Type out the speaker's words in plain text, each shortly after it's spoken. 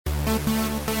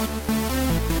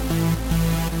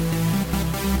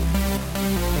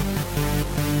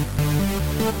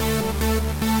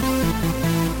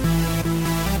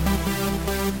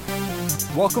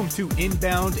Welcome to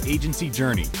Inbound Agency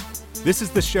Journey. This is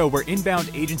the show where inbound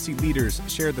agency leaders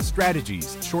share the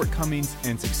strategies, shortcomings,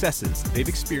 and successes they've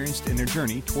experienced in their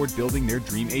journey toward building their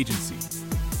dream agency.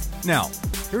 Now,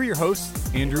 here are your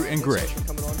hosts, Andrew and Greg. Thanks for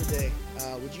coming on today.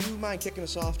 Would you mind kicking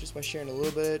us off just by sharing a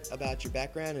little bit about your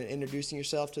background and introducing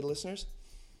yourself to the listeners?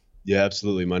 Yeah,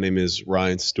 absolutely. My name is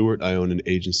Ryan Stewart. I own an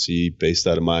agency based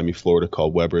out of Miami, Florida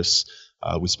called Webris.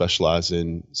 We specialize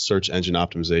in search engine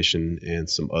optimization and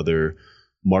some other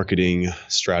marketing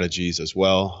strategies as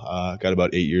well. Got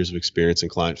about 8 years of experience in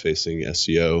client-facing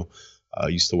SEO.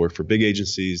 Used to work for big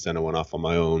agencies, then I went off on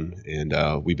my own,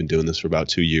 and we've been doing this for about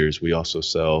 2 years. We also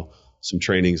sell some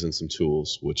trainings and some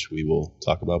tools, which we will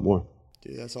talk about more.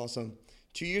 Dude, that's awesome.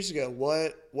 2 years ago,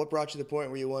 what brought you to the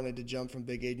point where you wanted to jump from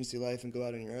big agency life and go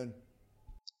out on your own?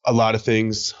 A lot of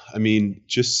things. I mean,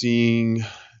 just seeing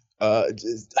I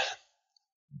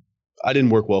didn't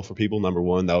work well for people, number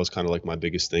one. That was kind of like my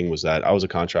biggest thing, was that I was a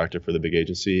contractor for the big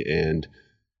agency and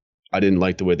I didn't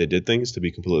like the way they did things, to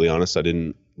be completely honest. I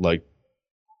didn't like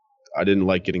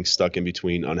getting stuck in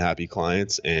between unhappy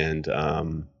clients and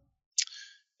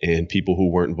people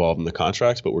who weren't involved in the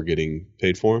contracts but were getting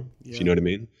paid for them, if you know what I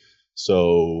mean.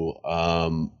 So,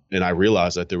 and I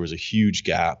realized that there was a huge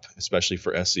gap, especially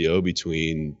for SEO,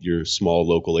 between your small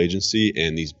local agency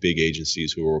and these big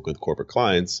agencies who work with corporate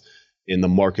clients. And the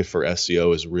market for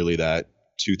SEO is really that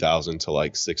 $2,000 to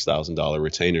like $6,000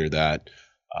 retainer that,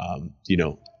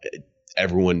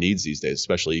 everyone needs these days,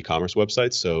 especially e-commerce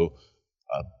websites. So,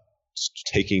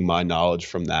 taking my knowledge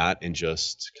from that and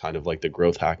just kind of like the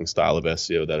growth hacking style of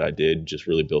SEO that I did, just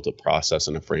really built a process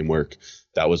and a framework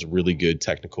that was really good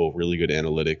technical, really good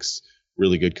analytics,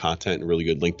 really good content, and really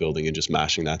good link building, and just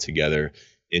mashing that together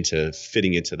into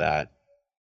fitting into that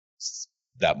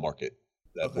market,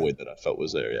 that void that I felt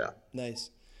was there. Yeah. Nice.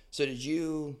 So did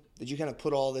you kind of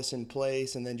put all this in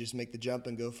place and then just make the jump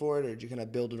and go for it, or did you kind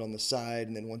of build it on the side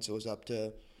and then once it was up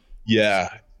to? Yeah.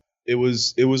 It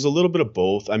was a little bit of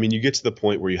both. I mean, you get to the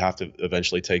point where you have to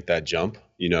eventually take that jump,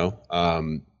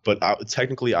 but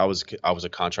technically I was a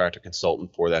contractor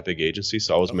consultant for that big agency.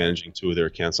 So I was managing 2 of their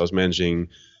accounts. I was managing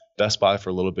Best Buy for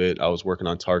a little bit. I was working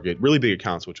on Target, really big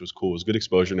accounts, which was cool. It was good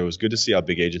exposure. And it was good to see how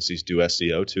big agencies do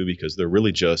SEO too, because they're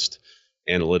really just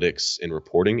analytics and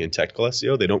reporting and technical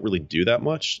SEO. They don't really do that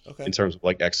much in terms of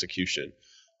like execution.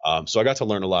 So I got to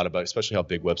learn a lot about, especially how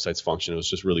big websites function. It was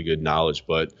just really good knowledge,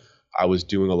 but I was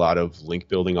doing a lot of link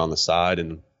building on the side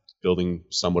and building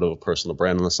somewhat of a personal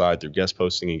brand on the side through guest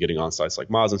posting and getting on sites like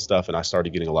Moz and stuff. And I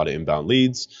started getting a lot of inbound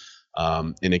leads.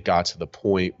 And it got to the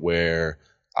point where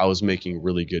I was making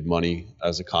really good money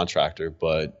as a contractor,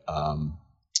 but,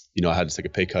 I had to take a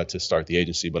pay cut to start the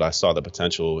agency, but I saw the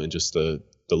potential in just the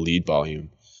lead volume.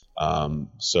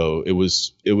 So it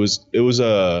was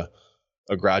a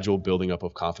gradual building up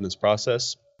of confidence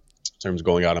process in terms of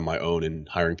going out on my own and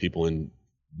hiring people and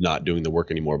not doing the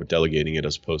work anymore, but delegating it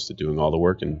as opposed to doing all the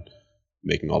work and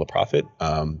making all the profit.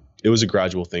 It was a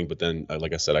gradual thing, but then,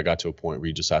 like I said, I got to a point where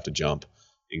you just have to jump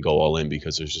and go all in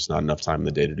because there's just not enough time in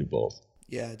the day to do both.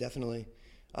 Yeah, definitely.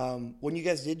 When you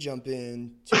guys did jump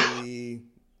in,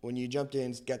 when you jumped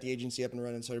in, got the agency up and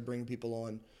running, started bringing people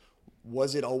on,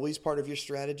 was it always part of your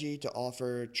strategy to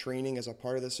offer training as a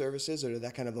part of the services, or did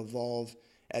that kind of evolve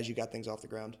as you got things off the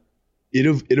ground?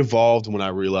 It evolved when I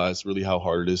realized really how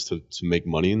hard it is to make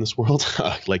money in this world,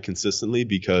 like consistently,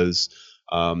 because,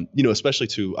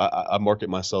 especially I market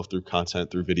myself through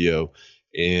content, through video,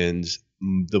 and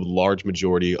the large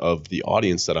majority of the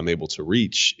audience that I'm able to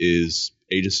reach is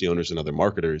agency owners and other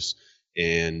marketers.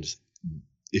 And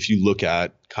if you look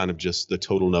at kind of just the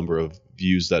total number of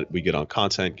views that we get on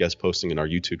content, guest posting in our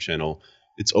YouTube channel,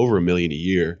 it's over 1 million a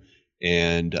year.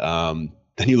 And,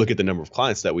 then you look at the number of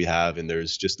clients that we have and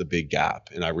there's just a big gap.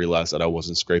 And I realized that I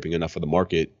wasn't scraping enough of the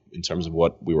market in terms of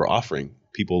what we were offering.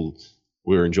 People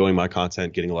were enjoying my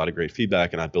content, getting a lot of great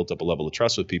feedback, and I built up a level of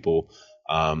trust with people.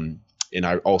 And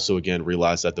I also, again,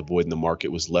 realized that the void in the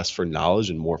market was less for knowledge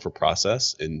and more for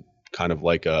process, and kind of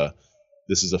like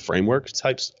this is a framework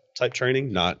type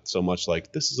training, not so much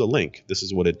like this is a link, this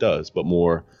is what it does, but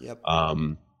more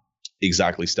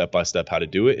exactly step by step how to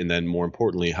do it, and then more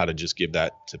importantly how to just give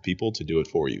that to people to do it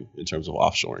for you in terms of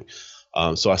offshoring.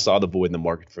 So I saw the void in the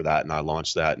market for that, and I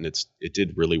launched that, and it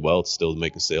did really well. It's still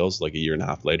making sales like a year and a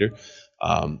half later.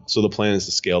 So the plan is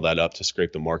to scale that up to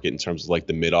scrape the market in terms of like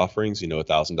the mid offerings.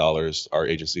 $1,000. Our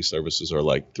agency services are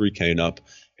like $3,000 and up,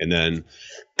 and then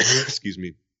excuse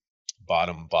me,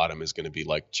 bottom is going to be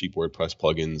like cheap WordPress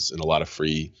plugins and a lot of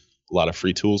free a lot of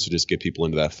free tools to just get people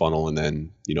into that funnel, and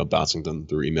then, bouncing them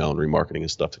through email and remarketing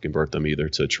and stuff to convert them either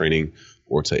to training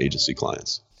or to agency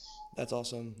clients. That's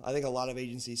awesome. I think a lot of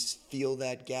agencies feel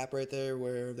that gap right there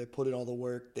where they put in all the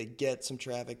work, they get some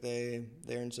traffic, they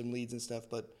earn some leads and stuff,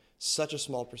 but such a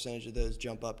small percentage of those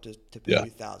jump up to pay you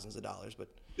thousands of dollars. But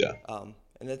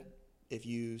and that, if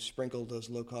you sprinkle those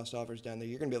low cost offers down there,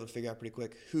 you're gonna be able to figure out pretty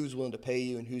quick who's willing to pay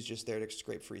you and who's just there to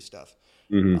scrape free stuff.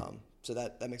 So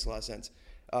that makes a lot of sense.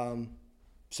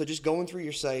 So just going through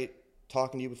your site,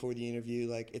 talking to you before the interview,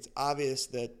 like, it's obvious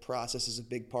that process is a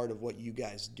big part of what you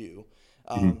guys do.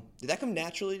 Did that come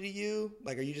naturally to you?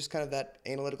 Like, are you just kind of that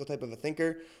analytical type of a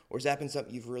thinker, or has that been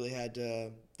something you've really had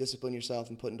to discipline yourself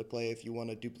and put into play if you want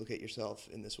to duplicate yourself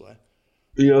in this way?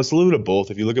 It's a little bit of both.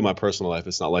 If you look at my personal life,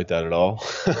 it's not like that at all.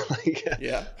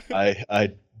 Yeah.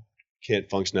 I can't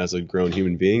function as a grown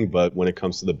human being, but when it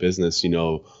comes to the business,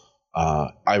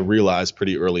 I realized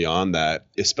pretty early on that,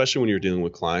 especially when you're dealing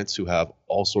with clients who have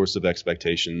all sorts of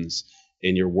expectations,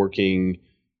 and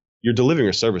you're delivering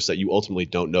a service that you ultimately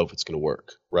don't know if it's going to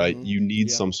work, right? You need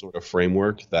some sort of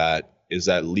framework that is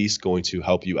at least going to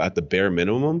help you at the bare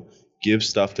minimum, give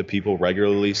stuff to people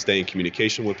regularly, stay in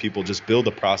communication with people, just build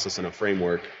a process and a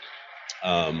framework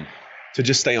to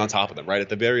just stay on top of them, right? At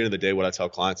the very end of the day, what I tell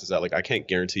clients is that, like, I can't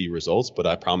guarantee you results, but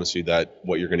I promise you that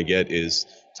what you're going to get is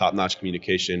top-notch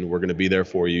communication. We're going to be there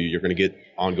for you. You're going to get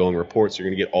ongoing reports. You're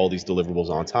going to get all these deliverables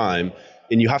on time.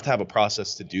 And you have to have a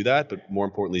process to do that, but more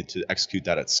importantly, to execute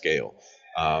that at scale.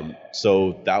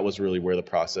 So that was really where the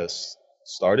process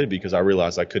started, because I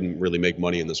realized I couldn't really make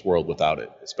money in this world without it,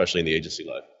 especially in the agency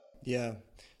life. Yeah.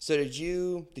 So did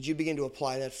you begin to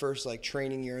apply that first, like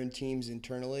training your own teams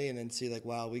internally, and then see like,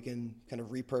 wow, we can kind of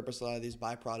repurpose a lot of these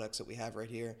byproducts that we have right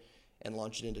here and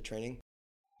launch it into training?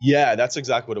 Yeah, that's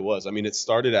exactly what it was. I mean, it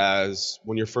started as,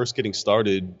 when you're first getting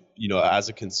started, as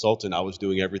a consultant, I was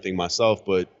doing everything myself,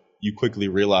 but you quickly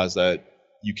realize that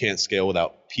you can't scale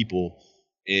without people.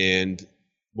 And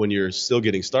when you're still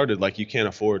getting started, like, you can't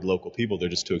afford local people. They're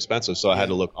just too expensive. So I had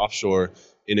to look offshore.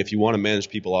 And if you want to manage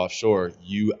people offshore,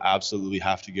 you absolutely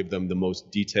have to give them the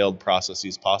most detailed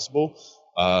processes possible.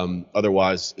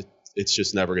 Otherwise, it's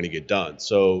just never going to get done.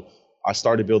 So I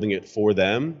started building it for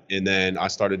them. And then I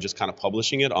started just kind of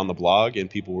publishing it on the blog,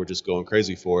 and people were just going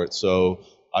crazy for it. So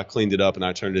I cleaned it up and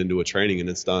I turned it into a training, and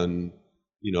it's done,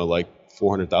 like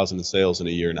 400,000 in sales in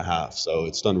a year and a half. So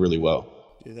it's done really well.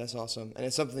 Dude, that's awesome. And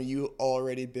it's something that you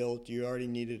already built. You already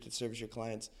needed to service your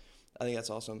clients. I think that's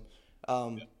awesome.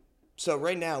 So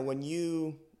right now, when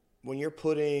you're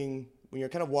kind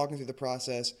of walking through the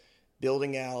process,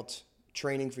 building out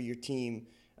training for your team,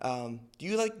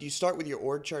 do you start with your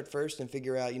org chart first and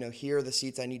figure out, here are the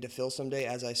seats I need to fill someday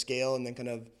as I scale, and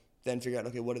then figure out,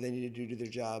 okay, what do they need to do their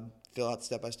job, fill out the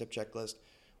step-by-step checklist,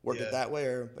 work it that way,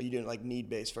 or are you doing it like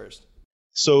need-based first?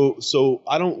 So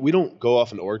we don't go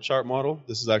off an org chart model.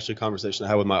 This is actually a conversation I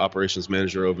had with my operations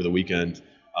manager over the weekend.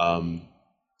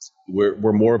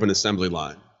 We're more of an assembly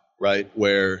line, right?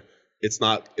 Where it's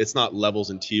not levels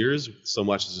and tiers so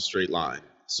much as a straight line.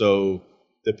 So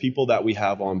the people that we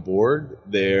have on board,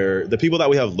 the people that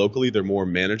we have locally, they're more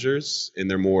managers,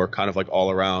 and they're more kind of like all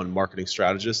around marketing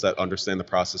strategists that understand the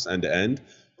process end to end.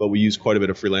 But we use quite a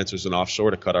bit of freelancers and offshore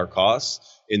to cut our costs.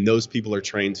 And those people are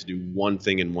trained to do one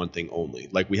thing and one thing only.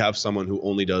 Like, we have someone who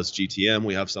only does GTM.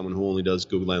 We have someone who only does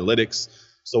Google Analytics.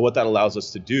 So what that allows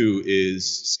us to do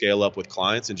is scale up with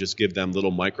clients and just give them little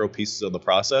micro pieces of the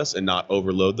process and not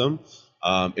overload them.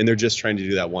 And they're just trying to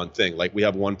do that one thing. Like, we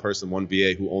have one person, one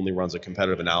VA, who only runs a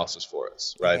competitive analysis for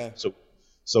us, right? Okay.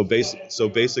 So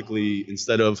basically,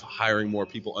 instead of hiring more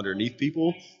people underneath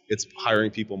people, it's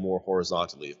hiring people more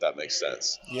horizontally, if that makes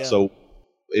sense. Yeah. So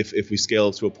if we scale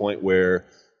it to a point where,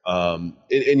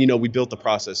 we built the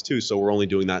process too, so we're only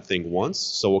doing that thing once.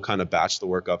 So we'll kind of batch the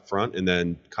work up front and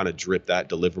then kind of drip that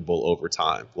deliverable over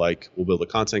time. Like, we'll build a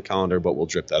content calendar, but we'll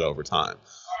drip that over time.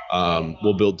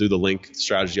 We'll do the link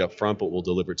strategy up front, but we'll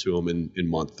deliver to them in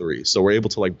month 3. So we're able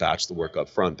to like batch the work up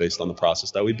front based on the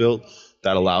process that we built.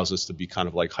 That allows us to be kind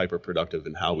of like hyper productive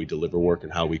in how we deliver work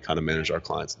and how we kind of manage our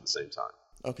clients at the same time.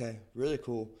 Okay, really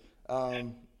cool.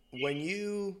 When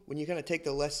you kind of take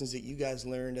the lessons that you guys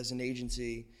learned as an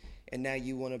agency, and now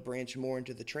you want to branch more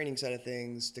into the training side of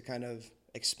things to kind of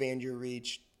expand your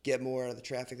reach, get more out of the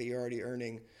traffic that you're already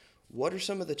earning, what are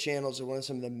some of the channels or what are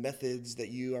some of the methods that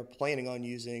you are planning on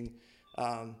using,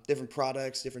 different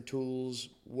products, different tools?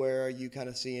 Where are you kind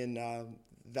of seeing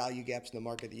value gaps in the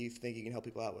market that you think you can help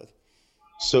people out with?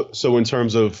 So in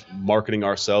terms of marketing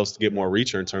ourselves to get more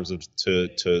reach, or in terms of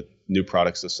to new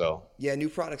products to sell? Yeah, new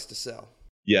products to sell.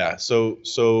 Yeah. So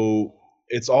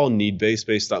it's all need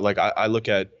based on, like, I look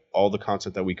at all the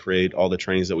content that we create, all the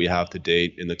trainings that we have to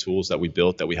date, and the tools that we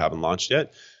built that we haven't launched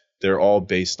yet, they're all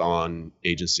based on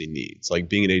agency needs. Like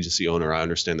being an agency owner, I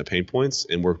understand the pain points,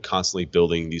 and we're constantly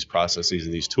building these processes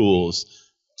and these tools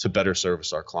to better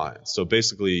service our clients. So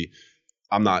basically,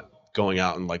 I'm not going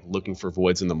out and like looking for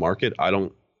voids in the market. I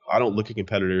don't look at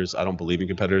competitors. I don't believe in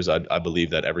competitors. I believe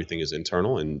that everything is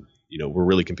internal, and we're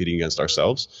really competing against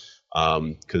ourselves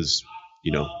because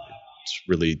it's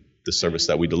really the service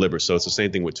that we deliver. So it's the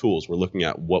same thing with tools. We're looking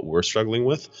at what we're struggling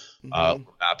with,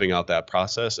 mapping out that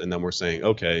process, and then we're saying,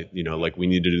 okay, like we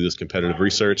need to do this competitive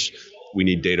research. We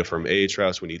need data from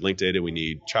Ahrefs. We need link data. We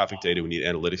need traffic data. We need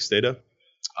analytics data.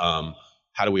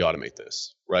 How do we automate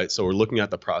this, right? So we're looking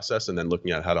at the process and then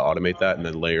looking at how to automate that, and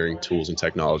then layering tools and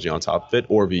technology on top of it,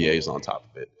 or VAs on top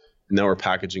of it. And then we're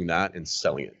packaging that and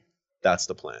selling it. That's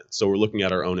the plan. So we're looking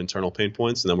at our own internal pain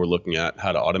points, and then we're looking at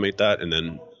how to automate that, and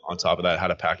then on top of that, how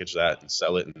to package that and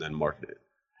sell it and then market it.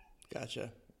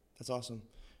 Gotcha. That's awesome.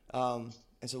 And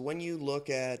so when you look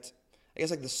at, I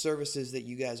guess, like the services that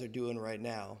you guys are doing right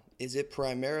now, is it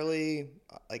primarily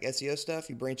like SEO stuff?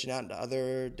 You branching out into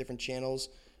other different channels?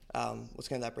 What's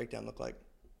kind of that breakdown look like?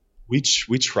 We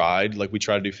tried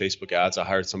to do Facebook ads. I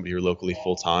hired somebody here locally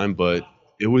full time, but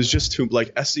it was just too,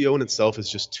 like, SEO in itself is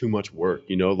just too much work,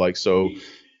 so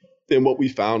then what we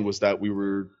found was that we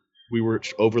were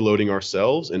overloading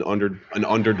ourselves and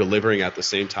under delivering at the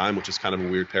same time, which is kind of a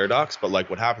weird paradox. But like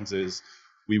what happens is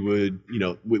we would,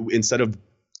 instead of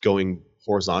going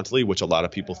horizontally, which a lot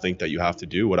of people think that you have to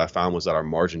do, what I found was that our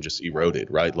margin just eroded,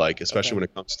 right? Like, especially when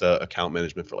it comes to account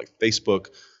management for like Facebook,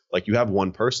 like you have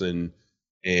one person,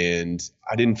 and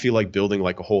I didn't feel like building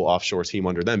like a whole offshore team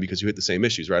under them because you hit the same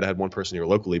issues, right? I had one person here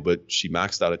locally, but she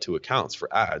maxed out at 2 accounts for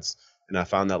ads. And I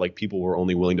found that like people were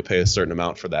only willing to pay a certain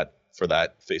amount for that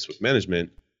Facebook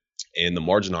management, and the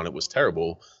margin on it was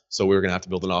terrible. So we were going to have to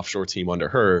build an offshore team under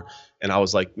her. And I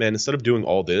was like, man, instead of doing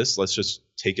all this, let's just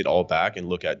take it all back and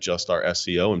look at just our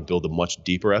SEO and build a much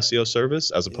deeper SEO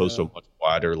service as opposed to a much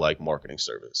wider like marketing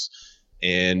service.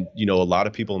 And, a lot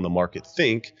of people in the market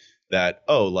think that,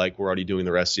 like we're already doing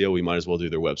their SEO, we might as well do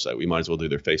their website. We might as well do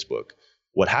their Facebook.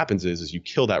 What happens is you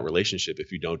kill that relationship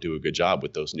if you don't do a good job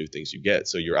with those new things you get.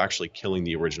 So you're actually killing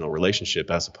the original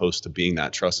relationship as opposed to being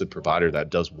that trusted provider that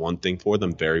does one thing for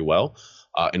them very well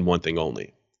and one thing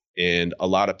only. And a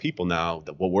lot of people now,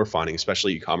 that what we're finding,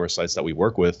 especially e-commerce sites that we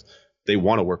work with, they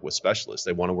want to work with specialists.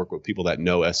 They want to work with people that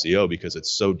know SEO because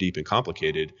it's so deep and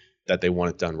complicated that they want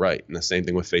it done right. And the same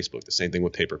thing with Facebook, the same thing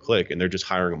with pay-per-click. And they're just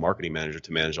hiring a marketing manager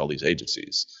to manage all these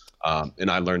agencies. And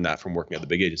I learned that from working at the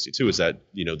big agency too, is that,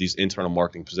 these internal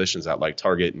marketing positions at like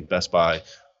Target and Best Buy,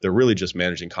 they're really just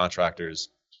managing contractors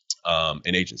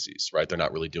and agencies, right? They're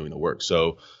not really doing the work.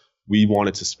 So we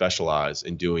wanted to specialize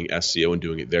in doing SEO and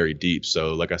doing it very deep.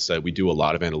 So like I said, we do a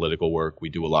lot of analytical work. We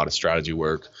do a lot of strategy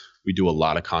work. We do a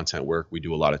lot of content work. We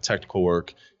do a lot of technical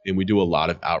work, and we do a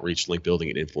lot of outreach, link building,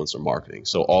 and influencer marketing.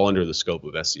 So all under the scope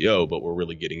of SEO, but we're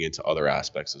really getting into other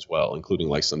aspects as well, including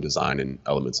like some design and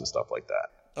elements and stuff like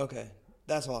that. Okay.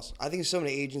 That's awesome. I think so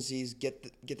many agencies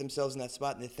get themselves in that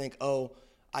spot and they think, oh,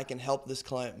 I can help this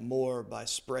client more by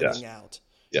spreading out.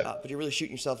 Yeah. But you're really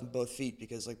shooting yourself in both feet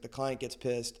because like the client gets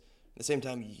pissed. At the same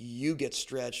time, you get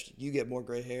stretched, you get more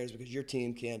gray hairs because your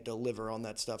team can't deliver on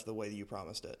that stuff the way that you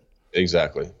promised it.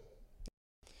 Exactly.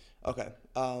 Okay.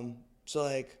 So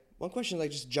like one question,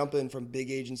 like just jumping from big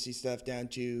agency stuff down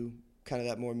to kind of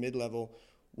that more mid-level,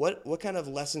 what kind of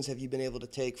lessons have you been able to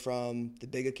take from the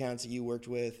big accounts that you worked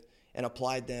with and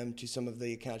applied them to some of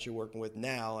the accounts you're working with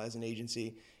now as an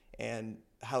agency? And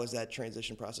how has that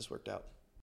transition process worked out?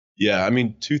 Yeah, I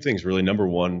mean, 2 things really. Number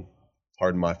one,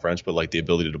 pardon my French, but like the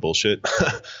ability to bullshit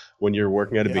when you're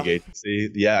working at a big agency.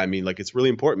 Yeah, I mean, like it's really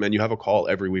important, man. You have a call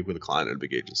every week with a client at a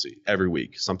big agency, every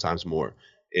week, sometimes more.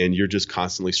 And you're just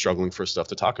constantly struggling for stuff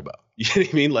to talk about. You know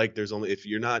what I mean? Like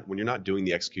when you're not doing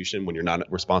the execution, when you're not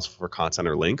responsible for content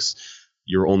or links,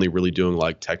 you're only really doing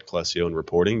like technical SEO and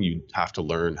reporting. You have to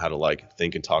learn how to like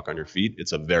think and talk on your feet.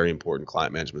 It's a very important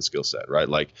client management skill set, right?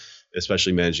 Like,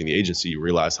 especially managing the agency, you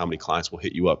realize how many clients will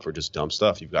hit you up for just dumb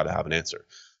stuff. You've got to have an answer.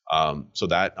 So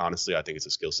that honestly, I think it's a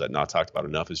skill set not talked about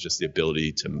enough, is just the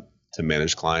ability to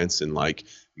manage clients and like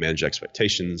manage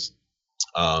expectations,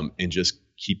 and just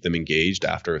keep them engaged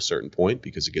after a certain point,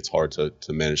 because it gets hard to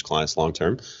manage clients long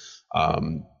term.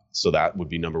 So that would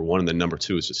be number one. And then number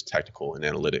 2 is just technical and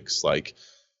analytics. Like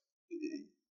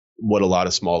what a lot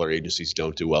of smaller agencies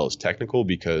don't do well is technical,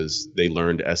 because they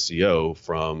learned SEO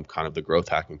from kind of the growth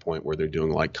hacking point where they're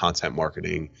doing like content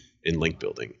marketing and link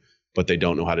building, but they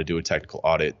don't know how to do a technical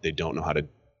audit. They don't know how to,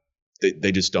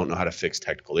 they just don't know how to fix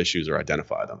technical issues or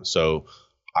identify them. So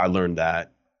I learned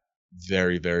that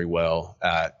very, very well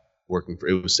at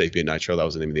it was Sapient Nitro. That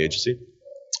was the name of the agency.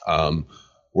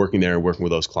 Working there and working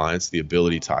with those clients, the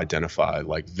ability to identify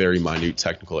like very minute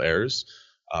technical errors.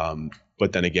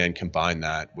 But then again, combine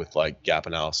that with like gap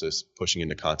analysis, pushing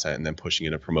into content, and then pushing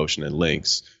into promotion and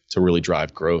links to really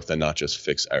drive growth and not just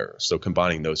fix errors. So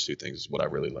combining those two things is what I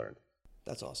really learned.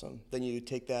 That's awesome. Then you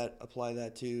take that, apply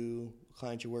that to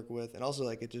clients you work with, and also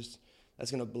like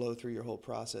that's going to blow through your whole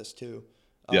process too.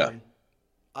 Yeah.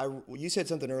 You said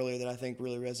something earlier that I think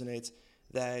really resonates,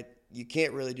 that you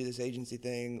can't really do this agency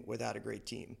thing without a great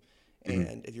team.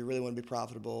 And if you really want to be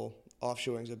profitable,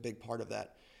 offshoring is a big part of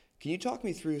that. Can you talk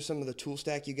me through some of the tool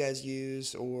stack you guys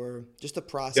use, or just the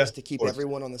process to keep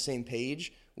everyone on the same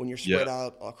page when you're spread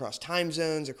out across time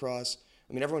zones,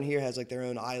 everyone here has like their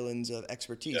own islands of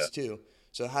expertise too.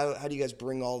 So how do you guys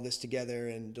bring all this together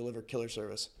and deliver killer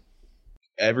service?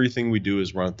 Everything we do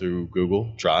is run through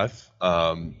Google Drive.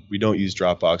 We don't use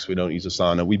Dropbox. We don't use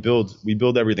Asana. We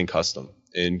build everything custom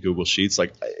in Google Sheets.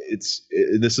 Like this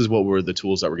is the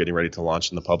tools that we're getting ready to launch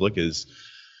in the public is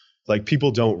like people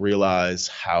don't realize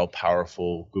how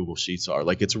powerful Google Sheets are.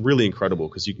 Like it's really incredible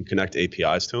because you can connect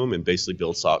APIs to them and basically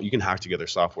you can hack together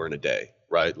software in a day,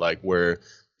 right? Like where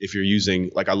if you're using,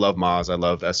 like I love Moz, I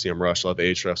love SEMrush, I love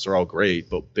Ahrefs, they're all great,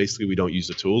 but basically we don't use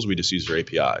the tools, we just use their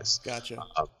APIs. Gotcha.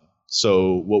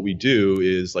 So what we do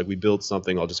is like we build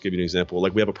something, I'll just give you an example.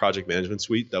 Like we have a project management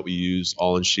suite that we use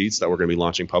all in Sheets that we're going to be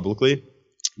launching publicly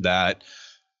that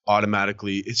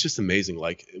automatically, it's just amazing.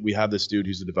 Like we have this dude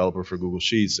who's a developer for Google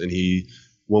Sheets, and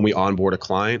when we onboard a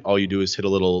client, all you do is hit a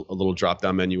little drop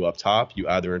down menu up top, you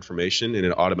add their information, and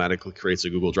it automatically creates a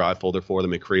Google Drive folder for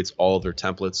them. It creates all of their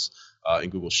templates in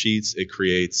Google Sheets.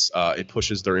 It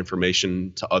pushes their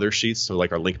information to other sheets, so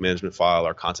like our link management file,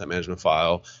 our content management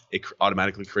file. It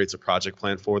automatically creates a project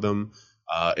plan for them.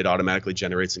 It automatically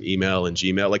generates an email in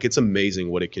Gmail. Like it's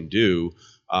amazing what it can do.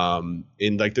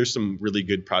 And like there's some really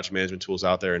good project management tools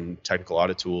out there and technical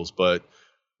audit tools, but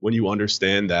when you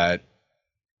understand that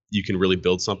you can really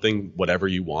build something whatever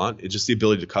you want, it's just the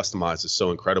ability to customize is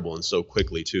so incredible and so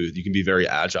quickly too. You can be very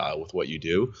agile with what you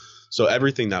do. So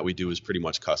everything that we do is pretty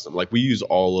much custom. Like we use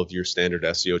all of your standard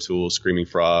SEO tools, Screaming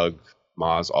Frog,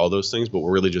 Moz, all those things, but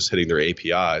we're really just hitting their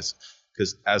APIs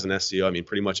because as an SEO,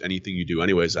 pretty much anything you do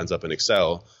anyways ends up in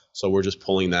Excel. So we're just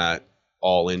pulling that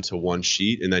all into one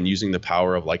sheet and then using the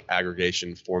power of like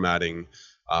aggregation, formatting,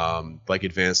 like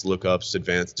advanced lookups,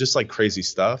 just like crazy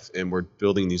stuff. And we're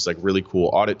building these like really cool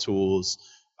audit tools,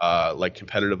 like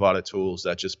competitive audit tools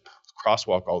that just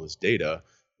crosswalk all this data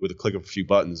with a click of a few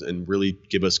buttons and really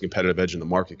give us a competitive edge in the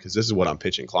market. Cause this is what I'm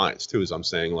pitching clients too, is I'm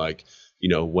saying like,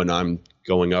 when I'm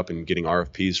going up and getting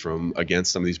RFPs from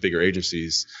against some of these bigger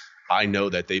agencies, I know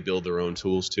that they build their own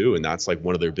tools too. And that's like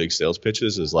one of their big sales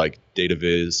pitches is like data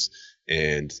viz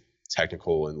and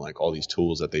technical and like all these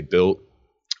tools that they built.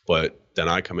 But then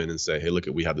I come in and say, hey, look,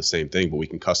 we have the same thing, but we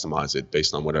can customize it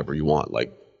based on whatever you want.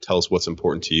 Like tell us what's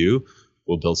important to you.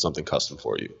 We'll build something custom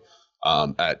for you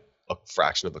at a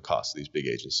fraction of the cost of these big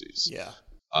agencies. Yeah.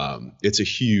 It's a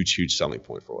huge, huge selling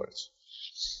point for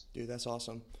us. Dude, that's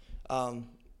awesome.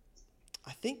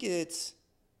 I think it's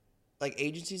like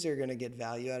agencies are going to get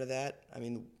value out of that.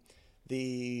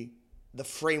 The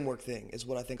framework thing is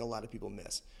what I think a lot of people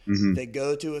miss. Mm-hmm. They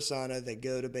go to Asana, they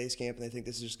go to Basecamp, and they think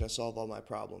this is just going to solve all my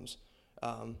problems.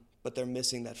 But they're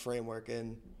missing that framework,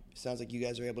 and it sounds like you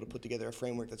guys are able to put together a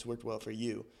framework that's worked well for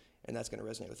you, and that's going to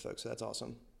resonate with folks, so that's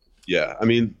awesome. Yeah,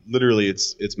 literally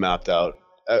it's mapped out.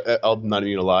 I'm not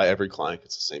even going to lie, every client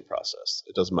gets the same process.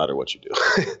 It doesn't matter what you do.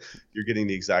 You're getting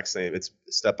the exact same. It's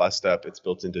step by step. It's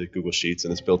built into Google Sheets,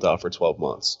 and it's built out for 12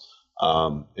 months.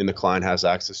 And the client has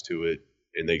access to it,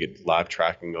 and they get live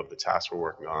tracking of the tasks we're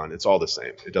working on. It's all the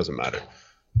same. It doesn't matter.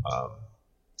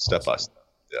 Step by step.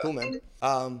 Yeah. Cool,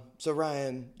 man. So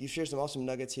Ryan, you shared some awesome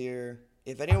nuggets here.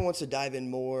 If anyone wants to dive in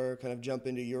more, kind of jump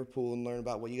into your pool and learn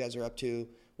about what you guys are up to,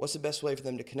 what's the best way for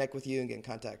them to connect with you and get in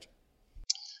contact?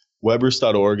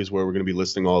 Webrist.org is where we're going to be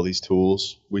listing all these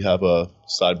tools. We have a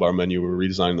sidebar menu. We're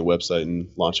redesigning the website and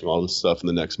launching all this stuff in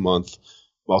the next month.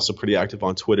 I'm also pretty active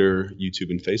on Twitter,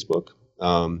 YouTube, and Facebook.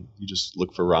 You just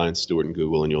look for Ryan Stewart in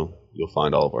Google and you'll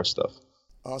find all of our stuff.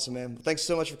 Awesome, man. Thanks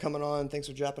so much for coming on. Thanks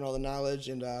for dropping all the knowledge,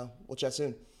 and we'll chat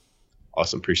soon.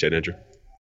 Awesome. Appreciate it, Andrew.